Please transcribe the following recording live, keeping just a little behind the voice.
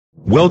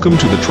Welcome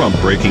to the Trump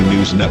Breaking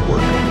News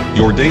Network,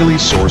 your daily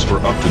source for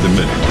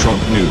up-to-the-minute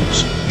Trump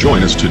news.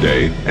 Join us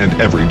today and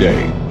every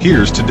day.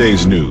 Here's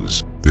today's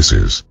news. This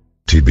is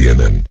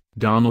TBNN.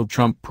 Donald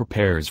Trump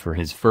prepares for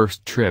his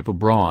first trip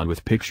abroad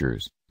with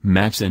pictures,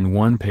 maps and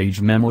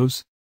one-page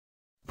memos.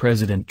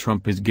 President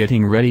Trump is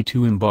getting ready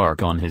to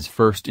embark on his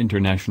first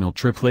international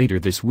trip later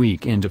this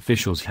week, and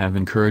officials have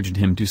encouraged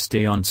him to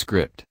stay on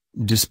script,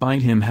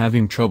 despite him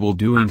having trouble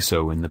doing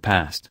so in the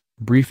past,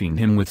 briefing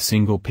him with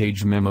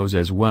single-page memos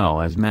as well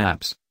as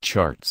maps,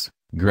 charts,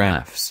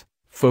 graphs,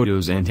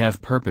 photos, and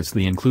have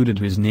purposely included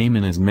his name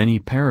in as many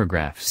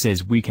paragraphs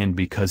as we can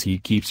because he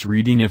keeps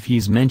reading if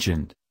he's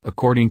mentioned,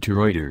 according to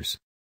Reuters.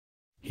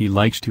 He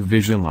likes to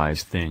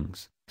visualize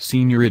things,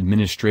 senior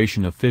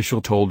administration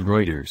official told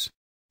Reuters.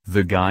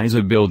 The guy's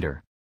a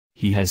builder.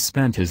 He has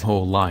spent his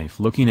whole life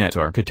looking at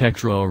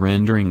architectural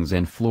renderings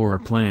and floor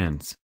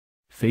plans.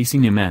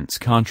 Facing immense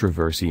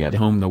controversy at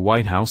home, the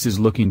White House is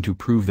looking to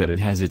prove that it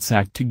has its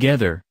act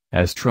together,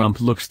 as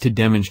Trump looks to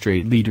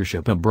demonstrate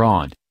leadership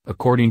abroad,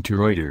 according to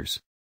Reuters.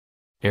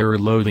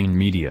 Error-loading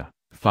media,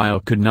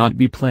 file could not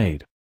be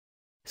played.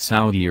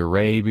 Saudi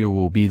Arabia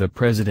will be the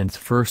president's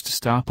first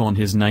stop on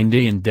his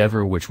 9-day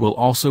endeavor, which will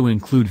also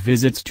include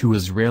visits to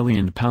Israeli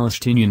and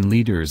Palestinian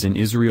leaders in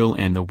Israel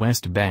and the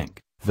West Bank,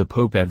 the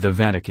Pope at the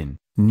Vatican,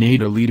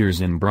 NATO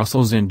leaders in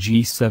Brussels and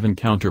G7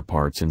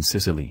 counterparts in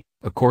Sicily,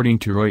 according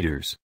to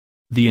Reuters.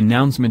 The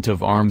announcement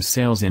of arms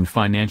sales and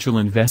financial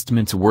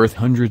investments worth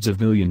hundreds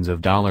of millions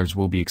of dollars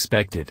will be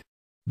expected.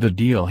 The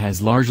deal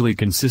has largely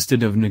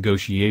consisted of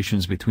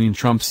negotiations between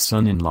Trump's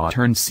son-in-law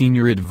turned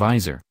senior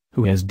advisor,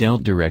 who has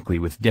dealt directly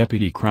with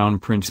Deputy Crown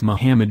Prince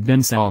Mohammed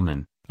bin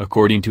Salman,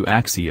 according to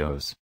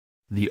Axios.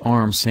 The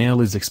arms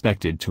sale is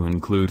expected to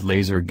include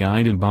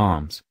laser-guided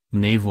bombs,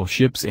 naval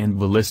ships and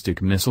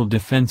ballistic missile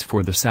defense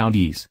for the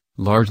Saudis,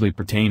 largely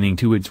pertaining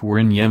to its war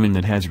in Yemen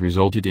that has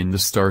resulted in the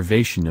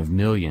starvation of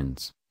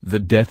millions, the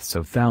deaths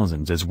of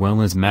thousands, as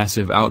well as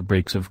massive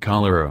outbreaks of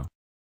cholera.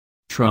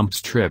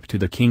 Trump's trip to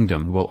the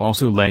kingdom will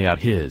also lay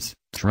out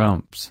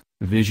Trump's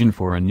vision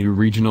for a new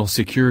regional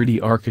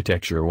security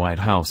architecture White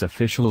House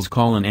officials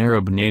call an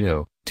Arab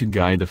NATO, to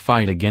guide the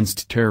fight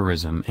against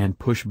terrorism and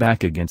push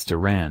back against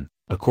Iran,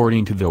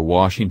 according to The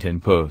Washington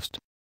Post.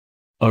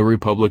 A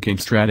Republican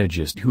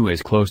strategist who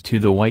is close to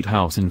the White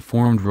House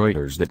informed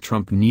Reuters that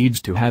Trump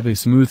needs to have a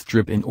smooth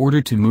trip in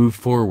order to move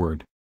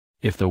forward.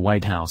 If the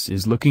White House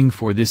is looking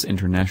for this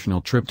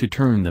international trip to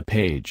turn the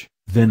page,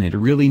 then it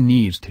really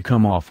needs to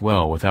come off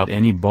well without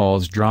any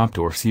balls dropped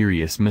or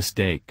serious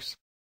mistakes.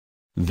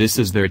 This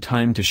is their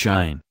time to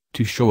shine,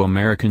 to show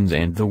Americans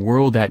and the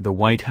world that the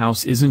White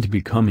House isn't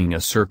becoming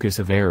a circus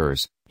of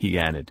errors, he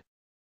added.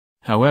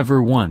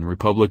 However, one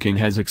Republican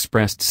has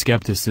expressed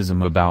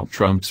skepticism about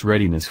Trump's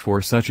readiness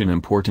for such an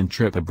important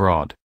trip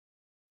abroad.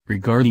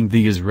 Regarding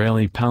the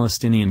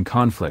Israeli-Palestinian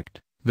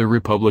conflict, the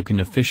Republican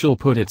official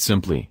put it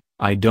simply,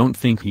 "I don't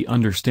think he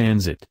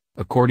understands it,"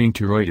 according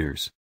to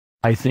Reuters.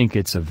 "I think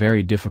it's a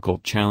very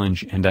difficult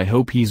challenge and I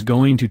hope he's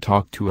going to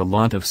talk to a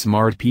lot of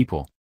smart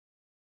people."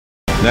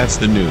 That's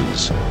the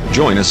news.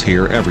 Join us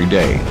here every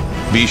day.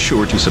 Be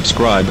sure to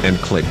subscribe and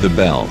click the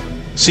bell.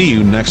 See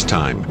you next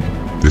time.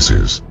 This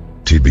is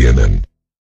TBNN.